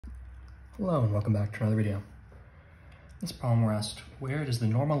Hello and welcome back to another video. In this problem we're asked, where does the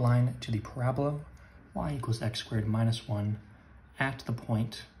normal line to the parabola y equals x squared minus 1 at the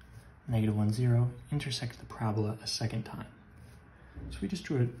point -1, 0 intersect the parabola a second time? So we just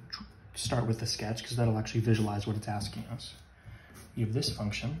start with the sketch because that'll actually visualize what it's asking us. We have this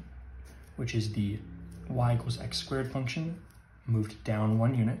function, which is the y equals x squared function, moved down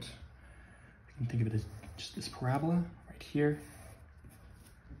 1 unit. We can think of it as just this parabola right here.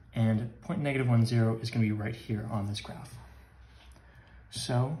 And point -1, 0 is going to be right here on this graph.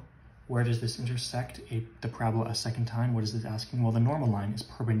 So where does this intersect the parabola a second time? What is this asking? Well, the normal line is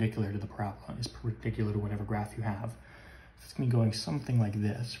perpendicular to the parabola, is perpendicular to whatever graph you have. So it's going to be going something like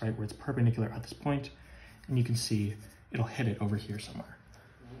this, right, where it's perpendicular at this point, and you can see it'll hit it over here somewhere.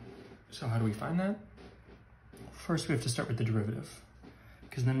 So how do we find that? First, we have to start with the derivative,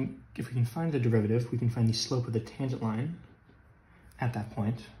 because then if we can find the derivative, we can find the slope of the tangent line at that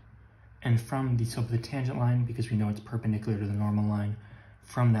point. And from the slope of the tangent line, because we know it's perpendicular to the normal line,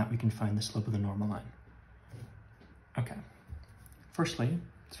 from that we can find the slope of the normal line. Okay, firstly,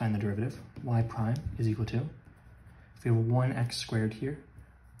 let's find the derivative. Y prime is equal to, if we have 1x squared here,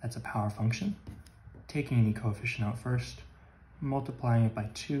 that's a power function. Taking the coefficient out first, multiplying it by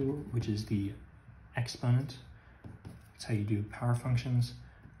 2, which is the exponent. That's how you do power functions.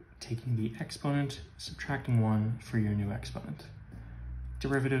 Taking the exponent, subtracting 1 for your new exponent.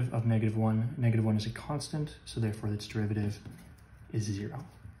 Derivative of -1 is a constant, so therefore its derivative is 0.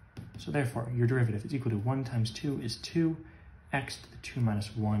 So therefore, your derivative is equal to 1 times 2 is 2, x to the 2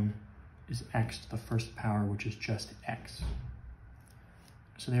 minus 1 is x to the first power, which is just x.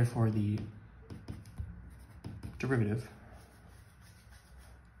 So therefore, the derivative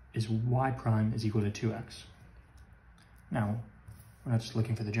is y prime is equal to 2x. Now, we're not just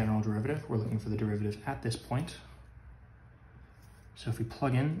looking for the general derivative, we're looking for the derivative at this point. So if we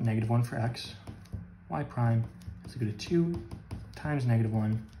plug in -1 for x, y prime is equal to 2 times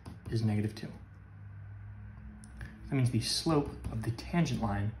 -1 is -2. That means the slope of the tangent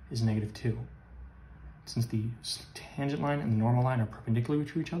line is -2. Since the tangent line and the normal line are perpendicular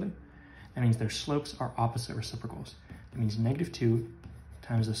to each other, that means their slopes are opposite reciprocals. That means -2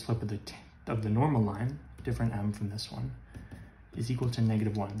 times the slope of the normal line, different m from this one, is equal to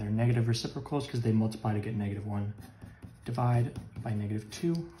 -1. They're negative reciprocals because they multiply to get -1. Divide by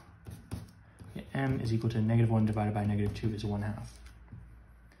 -2, m is equal to -1 divided by -2 is 1/2.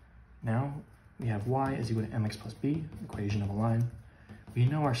 Now we have y is equal to mx plus b, equation of a line. We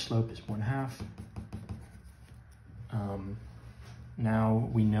know our slope is 1/2. Now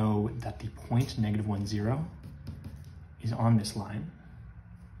we know that the point -1, 0 is on this line.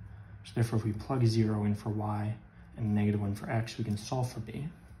 So therefore, if we plug 0 in for y and -1 for x, we can solve for b.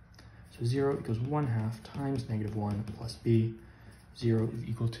 So 0 equals 1/2 times -1 plus b. 0 is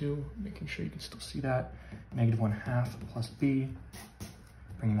equal to, making sure you can still see that, -1/2 plus b.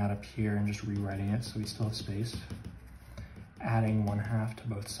 Bringing that up here and just rewriting it so we still have space. Adding 1/2 to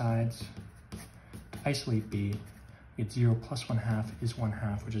both sides. To isolate b, we get 0 plus 1/2 is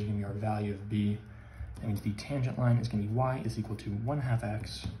 1/2, which is going to be our value of b. That means the tangent line is going to be y is equal to 1/2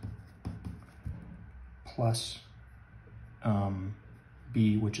 x plus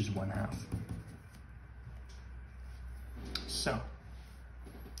b, which is 1/2. So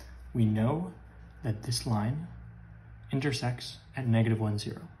we know that this line intersects at -1,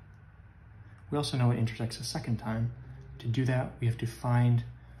 0. We also know it intersects a second time. To do that, we have to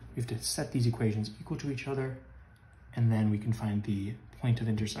set these equations equal to each other, and then we can find the point of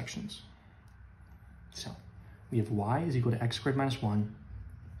intersections. So we have y is equal to x squared minus 1.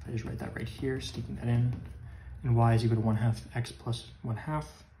 If I just write that right here, sticking that in, and y is equal to 1/2 x plus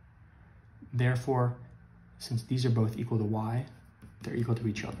 1/2. Therefore, since these are both equal to y, they're equal to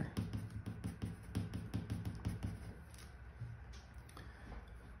each other.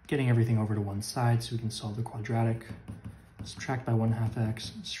 Getting everything over to one side so we can solve the quadratic. Subtract by 1/2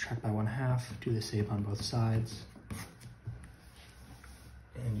 x, subtract by 1/2, do the same on both sides.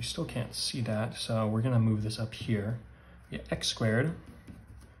 And you still can't see that, so we're gonna move this up here. We get x squared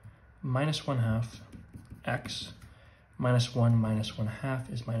minus 1/2 x minus 1 minus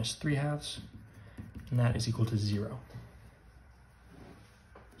 1/2 is minus 3/2, and that is equal to 0.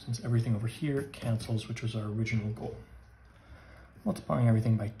 Since everything over here cancels, which was our original goal. Multiplying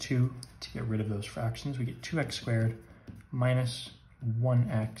everything by 2 to get rid of those fractions, we get 2x squared minus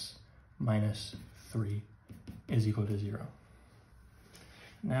 1x minus 3 is equal to 0.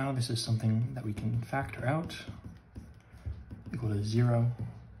 Now this is something that we can factor out, equal to 0.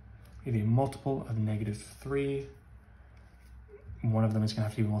 We have a multiple of -3. One of them is going to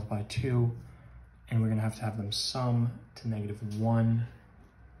have to be multiplied by 2, and we're going to have them sum to -1.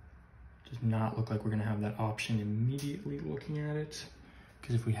 not look like we're gonna have that option immediately looking at it.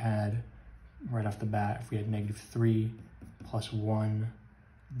 Because if we had, right off the bat, if we had -3 plus 1,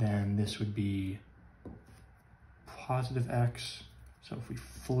 then this would be positive x. So if we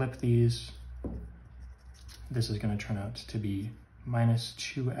flip these, this is going to turn out to be minus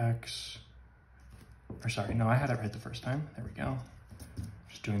 2x. Or sorry, no, I had it right the first time. There we go.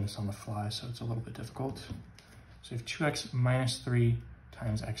 Just doing this on the fly, so it's a little bit difficult. So we have 2x minus 3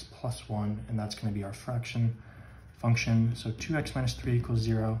 times x plus 1, and that's going to be our fraction function. So 2x minus 3 equals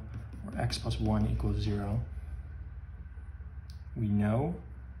 0, or x plus 1 equals 0. We know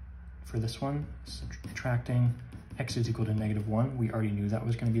for this one, subtracting x is equal to -1. We already knew that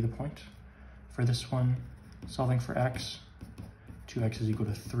was going to be the point. For this one, solving for x, 2x is equal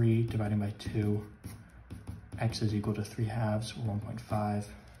to 3, dividing by 2. X is equal to 3/2, or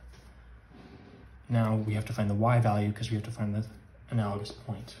 1.5. Now we have to find the y value because we have to find the analogous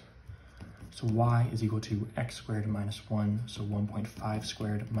point. So y is equal to x squared minus 1, so 1.5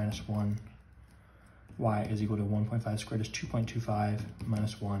 squared minus 1. Y is equal to 1.5 squared is 2.25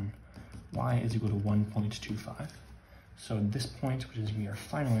 minus 1. Y is equal to 1.25. So at this point, which is going to be our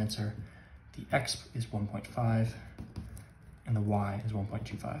final answer, the x is 1.5 and the y is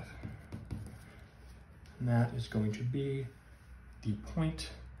 1.25. And that is going to be the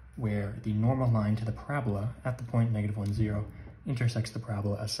point where the normal line to the parabola at the point -1, 0 intersects the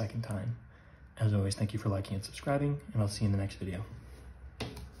parabola a second time. As always, thank you for liking and subscribing, and I'll see you in the next video.